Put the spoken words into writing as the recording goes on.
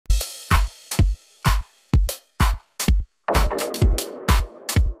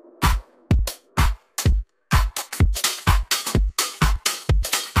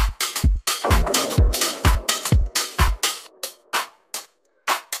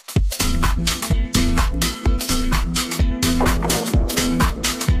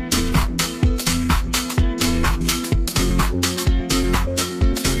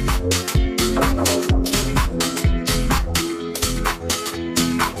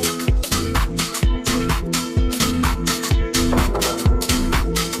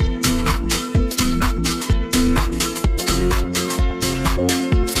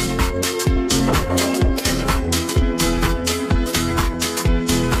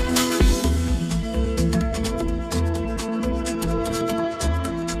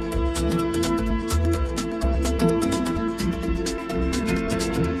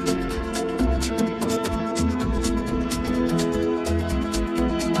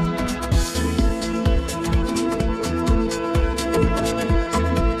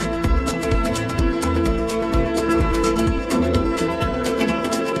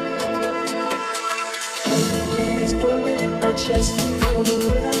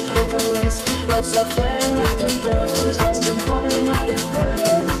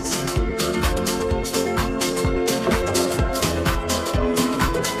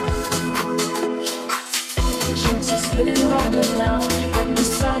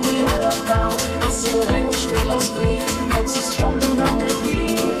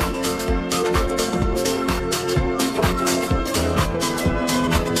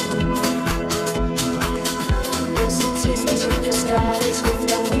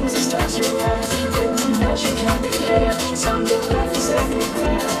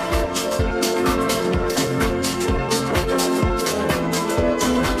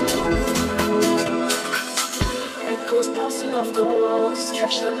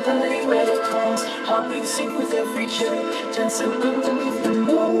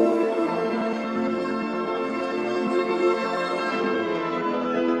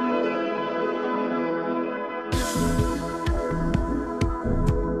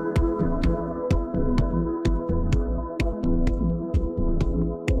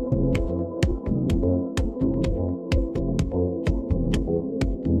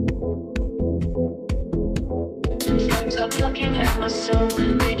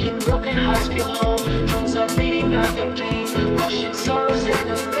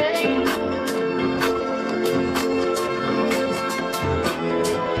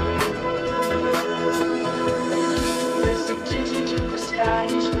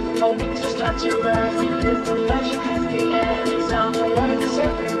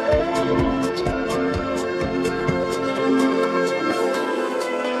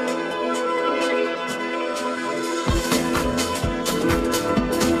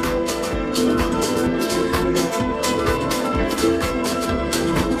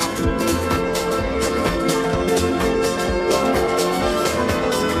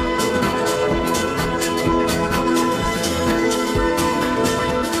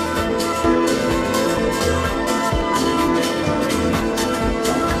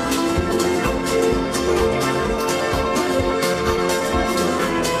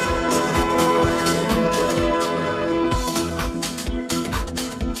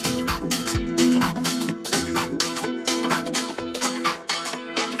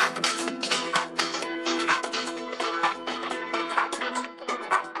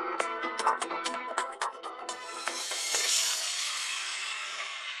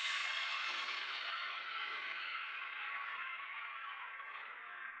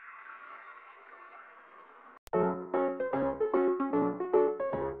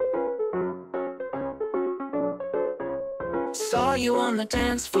Saw you on the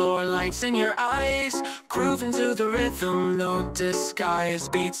dance floor, lights in your eyes, grooving to the rhythm, no disguise.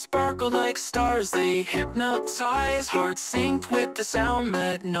 Beats sparkle like stars, they hypnotize. Hearts synced with the sound,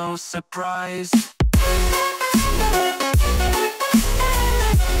 met no surprise.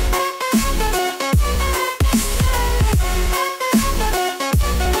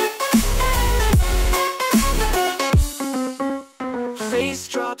 Face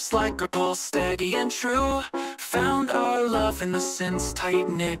drops like a pulse, steady and true. Found our love in the synth's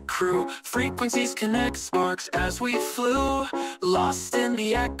tight-knit crew. Frequencies connect, sparks as we flew. Lost in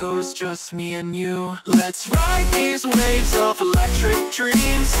the echoes, just me and you. Let's ride these waves of electric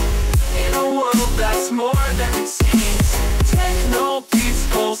dreams in a world that's more than it seems. Techno beats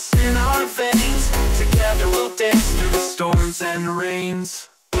pulse in our veins. Together we'll dance through the storms and rains.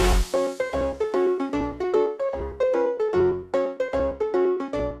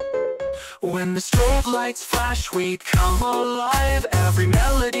 When the strobe lights flash, we come alive. Every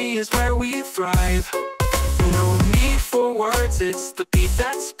melody is where we thrive. No need for words, it's the beat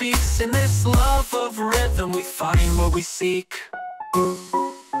that speaks. In this love of rhythm, we find what we seek.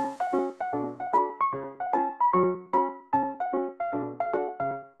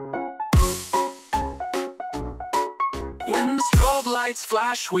 When the strobe lights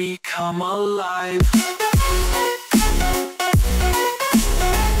flash, we come alive.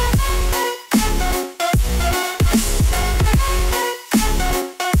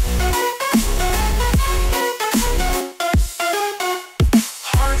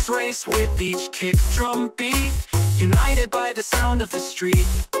 Race with each kick drum beat, united by the sound of the street.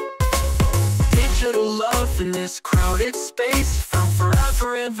 Digital love in this crowded space, found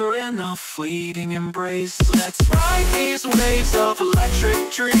forever in a fleeting embrace. Let's ride these waves of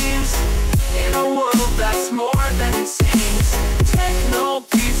electric dreams in a world that's more than it seems. Techno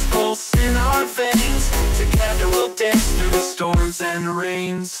beats pulse in our veins. Together we'll dance through the storms and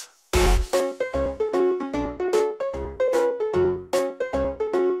rains.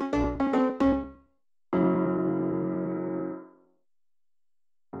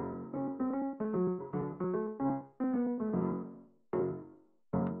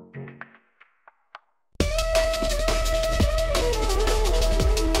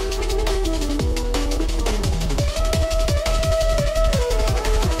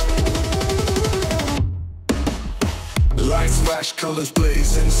 colors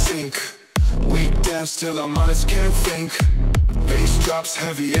blaze in sync. We dance till our minds can't think. Bass drops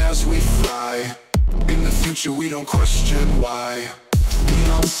heavy as we fly. In the future we don't question why.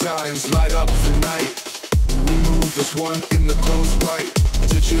 Neon signs light up the night. We move as one in the close light.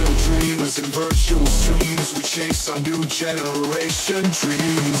 Digital dreamers in virtual streams. We chase our new generation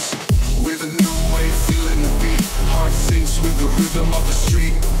dreams. With a new way, feeling the beat. Heart sinks with the rhythm of the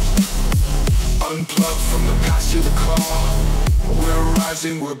street. Unplugged from the past to the car. We're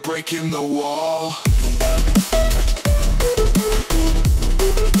rising, we're breaking the wall.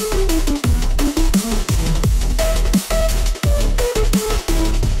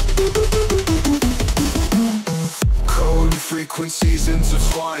 Code frequencies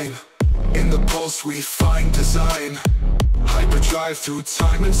intertwine. In the pulse we find design. Hyperdrive through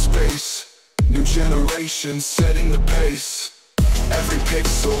time and space. New generation setting the pace. Every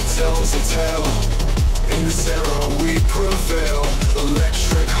pixel tells a tale. In this era we prevail.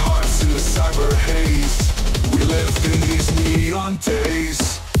 Electric hearts in the cyber haze. We live in these neon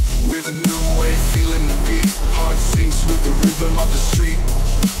days. With a new way, feeling the beat. Heart sinks with the rhythm of the street.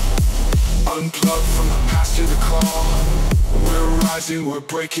 Unplugged from the past to the car. We're rising, we're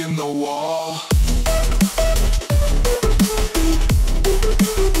breaking the wall.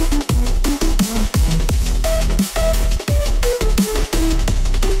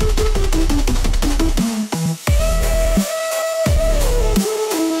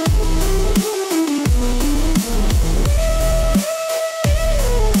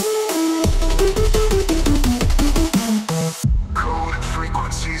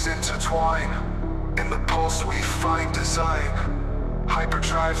 In the pulse we find design.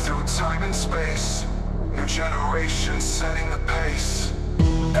 Hyperdrive through time and space. New generation setting the pace.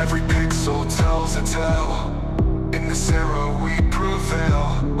 Every pixel tells a tale. In this era we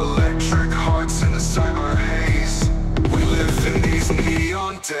prevail. Electric hearts in the cyber haze. We live in these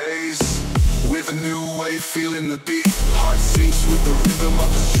neon days. With a new way, feeling the beat. Heart sinks with the rhythm of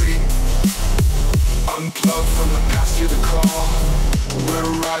the street. Unplugged from the past to the car.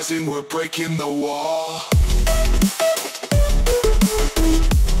 We're rising, we're breaking the wall.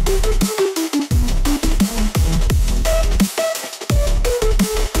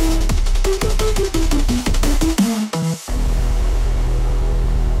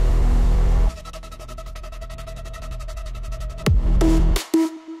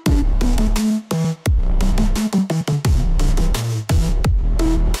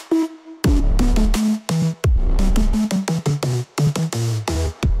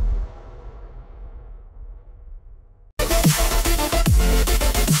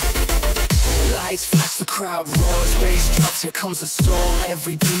 Lights flash, the crowd roars, bass drops, here comes the storm.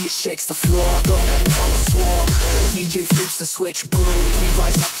 Every beat shakes the floor, going on the swarm. DJ flips the switch, boom, we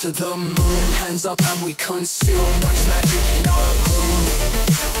rise up to the moon. Hands up and we consume, much magic in our room.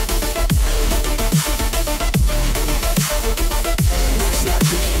 Much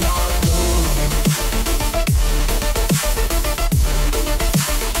magic in our room.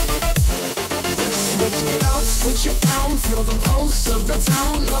 Switch it up, switch it down, feel the pulse of the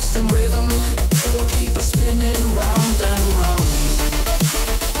town, lost in rhythm. It'll keep us spinning round and round.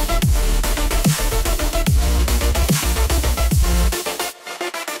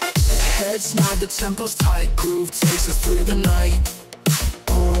 Heads nod, the tempo's tight. Groove takes us through the night.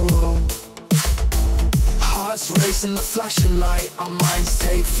 Oh, hearts racing, the flashing light. Our minds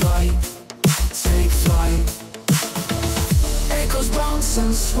take flight, take flight. Echoes bounce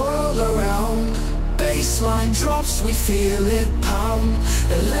and swirl around. Baseline drops, we feel it pound.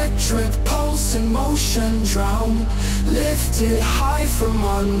 Electric pulse in motion drown. Lifted high from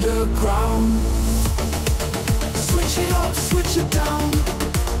underground. Switch it up, switch it down.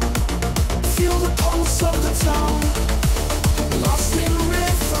 Feel the pulse of the town. Lost in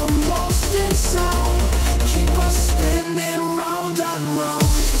rhythm, lost in sound. Keep us spinning round and round.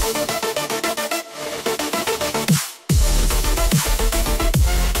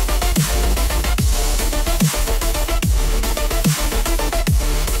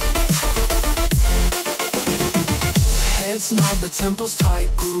 Heads nod, the tempo's tight.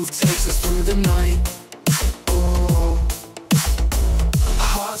 Groove takes us through the night. Oh,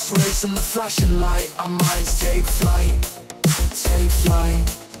 hearts racing, the flashing light. Our minds take flight, take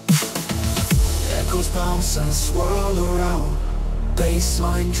flight. Echoes bounce and swirl around.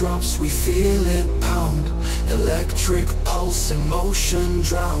 Baseline drops, we feel it pound. Electric pulse in motion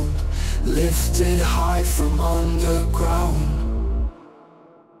drowned. Lifted high from underground.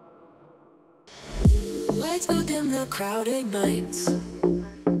 Lights go dim, the crowd ignites.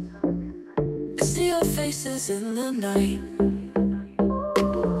 See our faces in the night.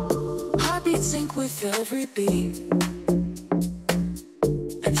 Heartbeats sync with every beat.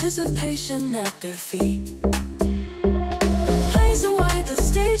 anticipation at their feet. Blazing white, the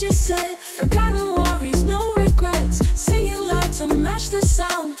stage is set. Forgotten worries, no regrets. Singing loud to match the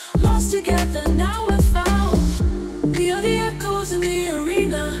sound. Lost together, now we're found. We are the echoes in the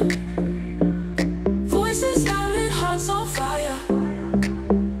arena. Voices loud and hearts on fire.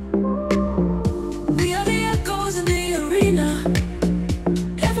 We are the echoes in the arena.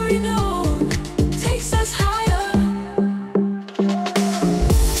 Every note takes us higher.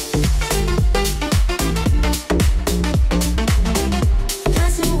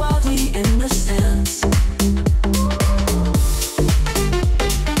 Dancing wildly in the stands.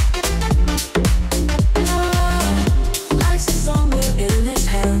 Life's a song, we're in his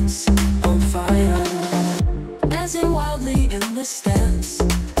hands, on fire. Dancing wildly in the stands.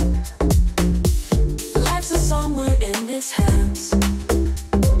 Life's a song, we're in his hands.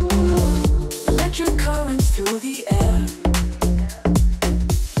 Electric currents through the air.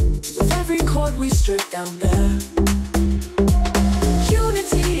 With every chord we strip down there.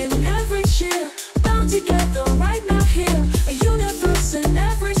 Unity in every cheer. Bound together right now here. A universe in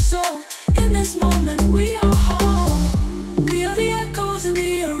every soul. In this moment we are home. We are the echoes in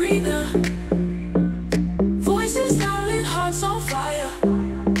the arena. Voices loud and hearts on fire.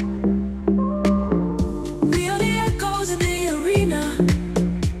 We are the echoes in the arena.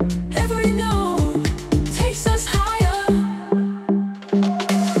 Every note takes us higher.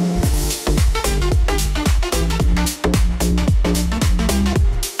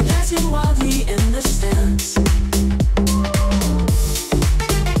 Dancing wildly in the stands.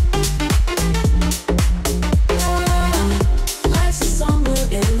 Life's a song, we're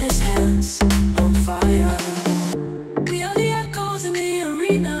in his hands, on fire. We are the echoes in the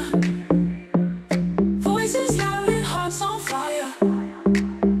arena. Voices loud and hearts on fire.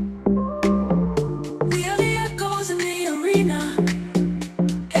 We are the echoes in the arena.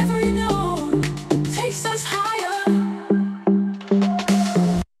 Every note takes us higher.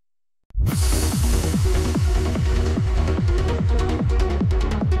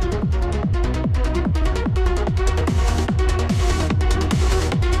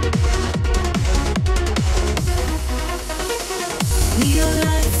 Neon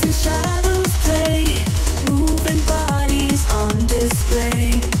lights and shadows play. Moving bodies on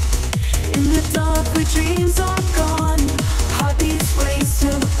display. In the dark where dreams are gone. Heartbeats race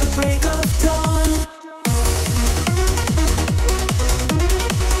till the break of dawn.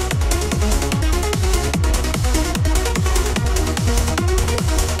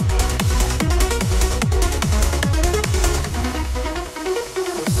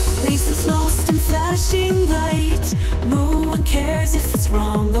 Faces lost in flashing light. No one cares if it's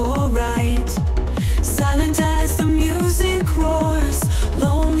wrong or right. Silent as the music roars.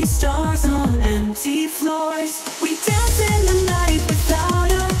 Lonely stars on empty floors. We dance in the night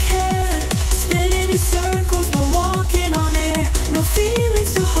without a care. Spinning in circles, we're walking on air. No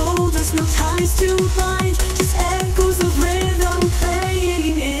feelings to hold us, no ties to bind. Just echoes of rhythm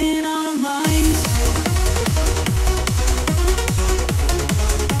playing in our minds.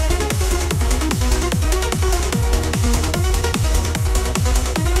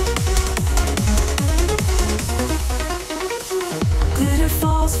 Glitter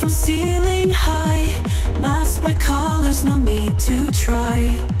falls from ceiling high. Masked by colors, no need to try.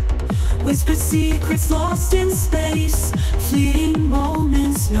 Whispered secrets lost in space. Fleeting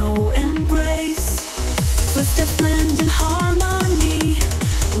moments, no embrace. Footsteps blend in harmony.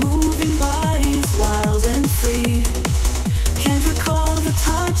 Moving bodies, wild and free. Can't recall the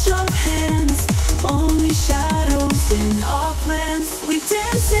touch of hands. Only shadows in our plans. We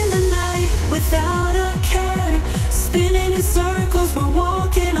dance in the night without a care. Spinning in circles, we're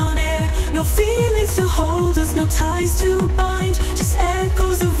walking on air. No feelings to hold us, no ties to bind. Just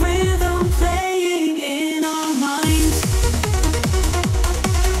echoes of rhythm playing in our minds.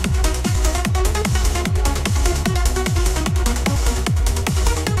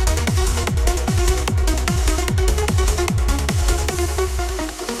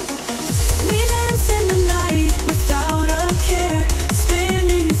 We dance in the night without a care.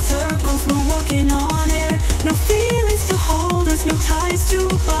 Spinning in circles, we're walking on air. No feelings to hold us, no ties to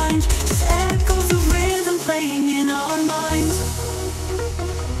bind. Just echoes of rhythm playing in our minds.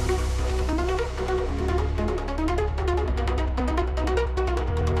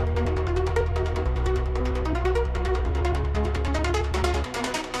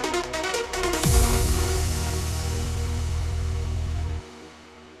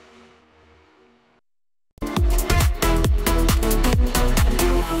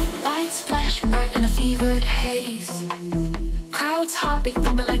 Lights flash bright in a fevered haze. Crowds hopping,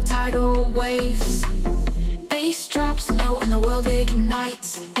 thumping like tidal waves. Bass drops low and the world ignites.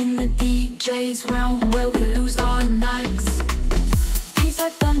 lights in the DJ's realm where we lose our nights. Beats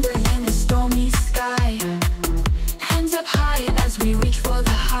like thunder in a stormy sky. Hands up high as we reach for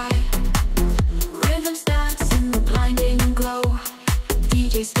the high. Rhythms dance in the blinding glow.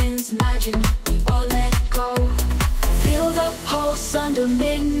 DJ spins magic, we all let go. Feel the pulse under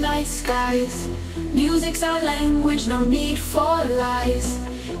midnight skies. Music's our language, no need for lies.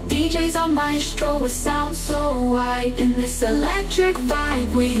 DJ's our maestro with sound so wide. In this electric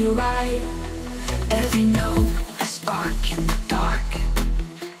vibe we ride. Every note a spark in the dark.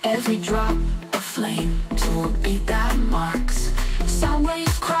 Every drop a flame to a beat that marks. Sound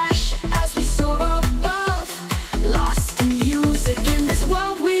waves crash as we soar above. Lost in music in this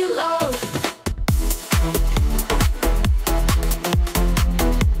world we love.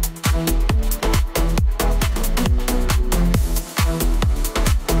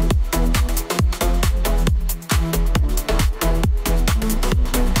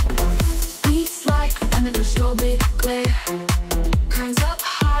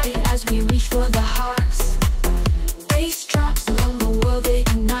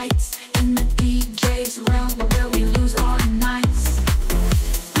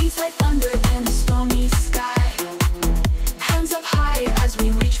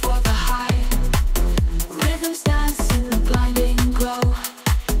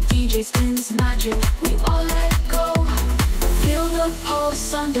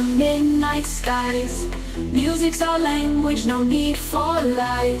 Music's our language, no need for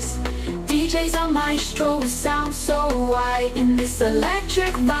lies. DJ's our maestro with sound so wide. In this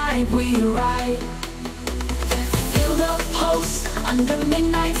electric vibe we ride. Feel the pulse under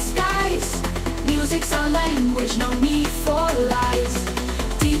midnight skies. Music's our language, no need for lies.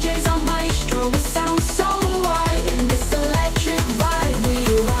 DJ's our maestro with sound so wide. In this electric vibe we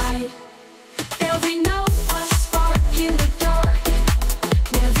ride. Every note a spark in the dark.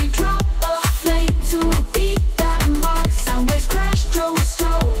 Every drop a flame to a beat that marks. Sound waves crash through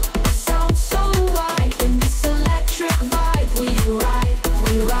slow. Sound so wide. In this electric vibe we ride,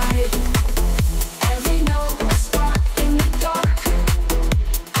 we ride. Every note a spark in the dark.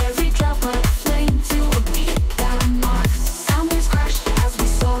 Every drop a flame to a beat that marks. Sound waves crash as we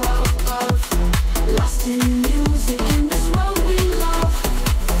soar above. Lost in music in this world we love.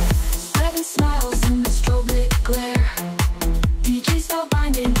 Spreading smiles in the strobe lit glare. DJs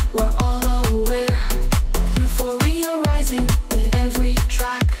spellbinding, we're all aware. Euphoria rising with every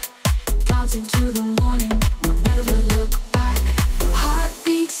track. Bouncing to the morning, we'll never look back.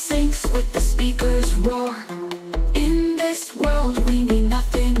 Heartbeat sinks with the speakers roar. In this world we need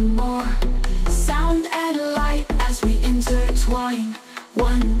nothing more. Sound and light as we intertwine.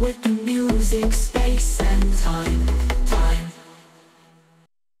 One with the music, space and time, time.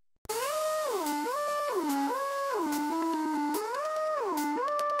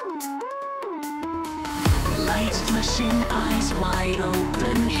 Lights flashing, eyes wide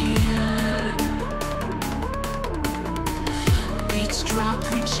open here. Beats drop,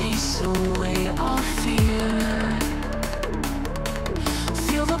 we chase away our fear.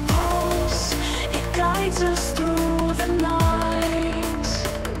 Feel the pulse, it guides us through the night.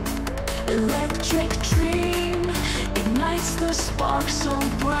 Electric dream ignites the spark so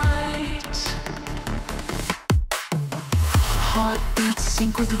bright. Heartbeats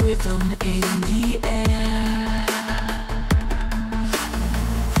sync with rhythm in the air.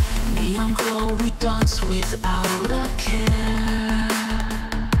 Neon glow, we dance without a care.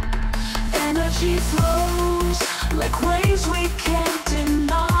 Energy flows like waves we can't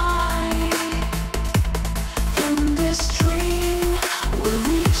deny. In this dream, we're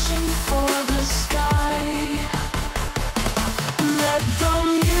reaching for the sky. Let the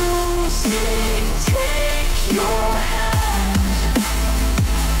music take your hand.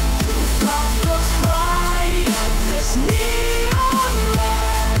 Love goes right at this neon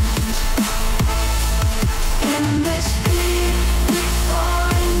land. In this beat we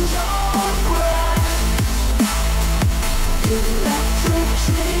find our breath. Electric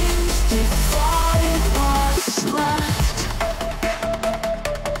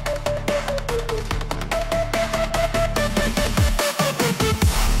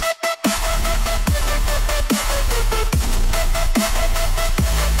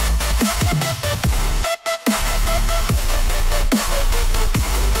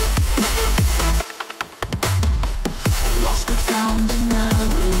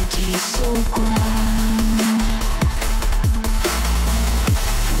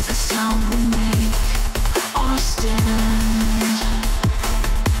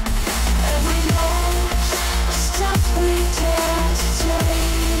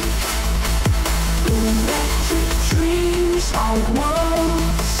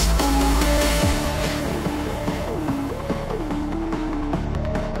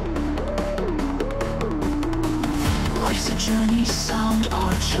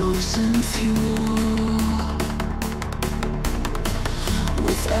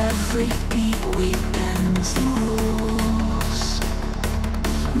every beat we bend the rules.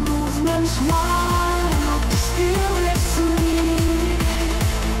 Movements wild, the spirit free.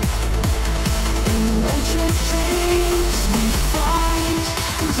 In legend dreams we find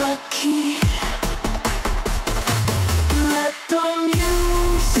the key. Let the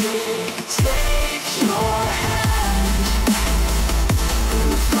music take your hand.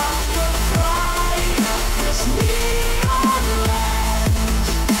 From the pride of this neon land.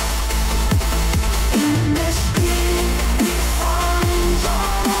 In this beat we find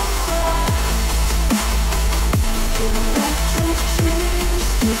our craft. Electric dreams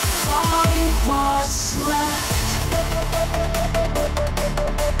define what's left.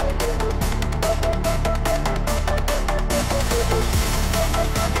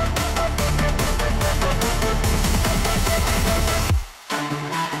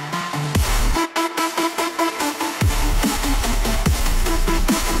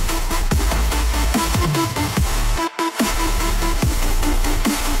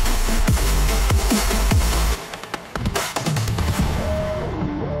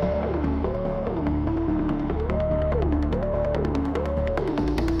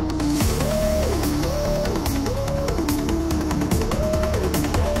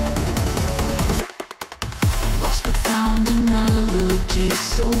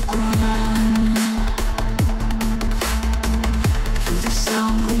 So grand, through the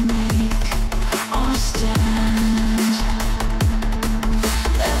sound we make our stand.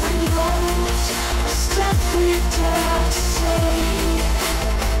 Every note, a step we dare to say.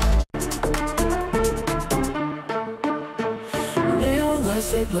 Neon lights,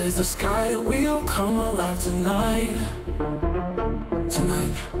 they blaze the sky. We'll come alive tonight.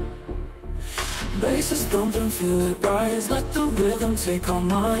 Bass is thumping, feel it rise. Let the rhythm take our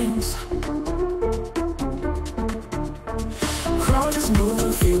minds. Crowd is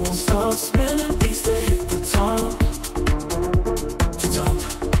moving, feet won't stop. Spinning beats that hit the top.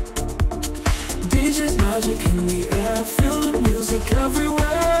 DJ's magic in the air. Feel the music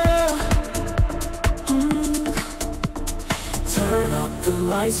everywhere. Turn up the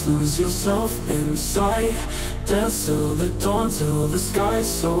lights, lose yourself inside. Dance till the dawn, till the sky's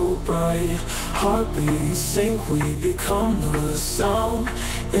so bright. Heartbeats sync, we become the sound.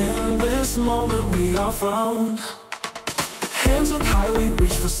 In this moment we are found. Hands up high, we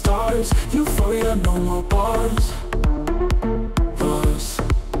reach for stars. Euphoria, no more bars. Bars.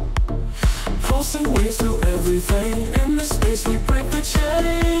 Pulsing waves through everything. In this space we break the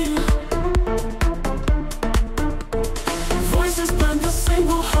chain. Voices blend a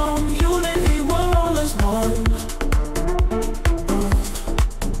single hum. Unity, we're all as one.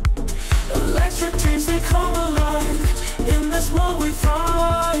 Electric dreams, they come alive. In this world we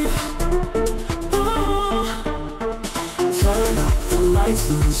thrive. Turn up the lights,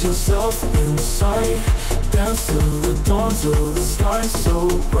 lose yourself inside. Dance till the dawn, till the sky's so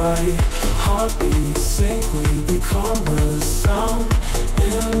bright. Heartbeats sync, we become the sound.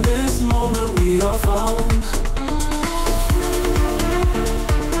 In this moment we are found.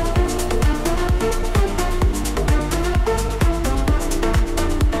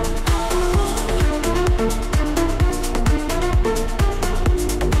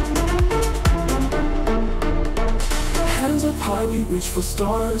 We reach for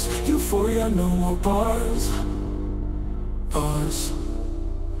stars. Euphoria, no more bars. Bars.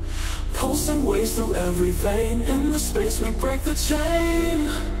 Pulsing waves through every vein. In the space we break the chain.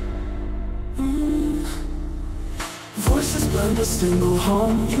 Voices blend a single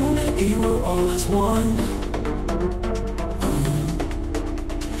hum. Unity, we're all as one.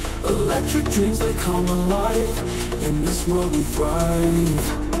 Electric dreams, they come alive. In this world we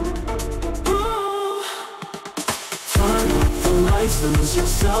thrive. Lose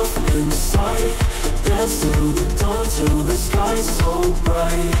yourself inside. Dance till the dawn, till the sky's so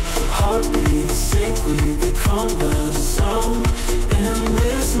bright. Heartbeats sync, we become the sound. In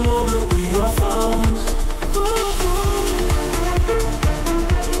this moment we are found.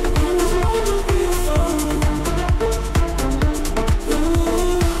 In this moment we are found.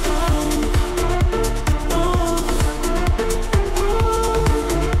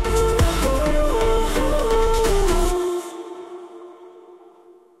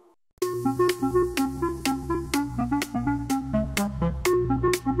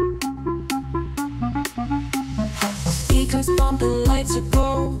 Speakers bumping, lights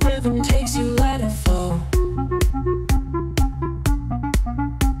aglow. Rhythm takes you, let it flow.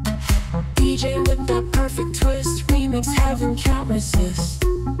 DJ with that perfect twist. Remix heaven, can't resist.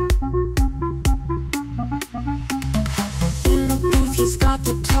 In the booth he's got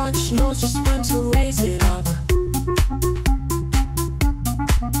the touch. Knows just when to raise it up.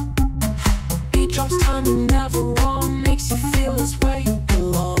 drums timing never wrong, makes you feel it's where you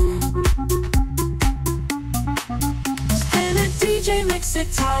belong. And a DJ mix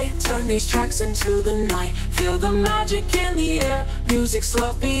it tight, turn these tracks into the night. Feel the magic in the air, music's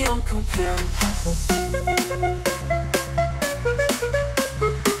love beyond compare.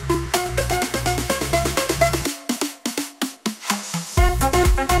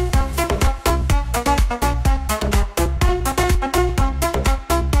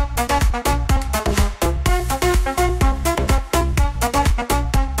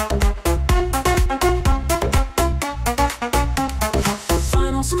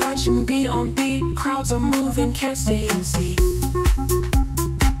 Scratching beat on beat, crowds are moving, can't stay in seat.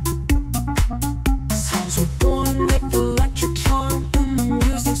 Sounds were born with the electric charm, and the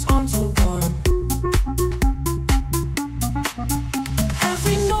music's on so warm.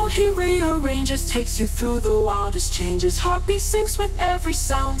 Every note he rearranges takes you through the wildest changes. Heartbeat syncs with every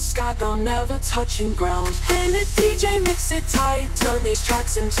sound, skybound never touching ground. And the DJ mix it tight, turn these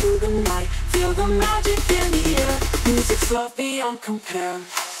tracks into the night. Feel the magic in the air, music's love beyond compare.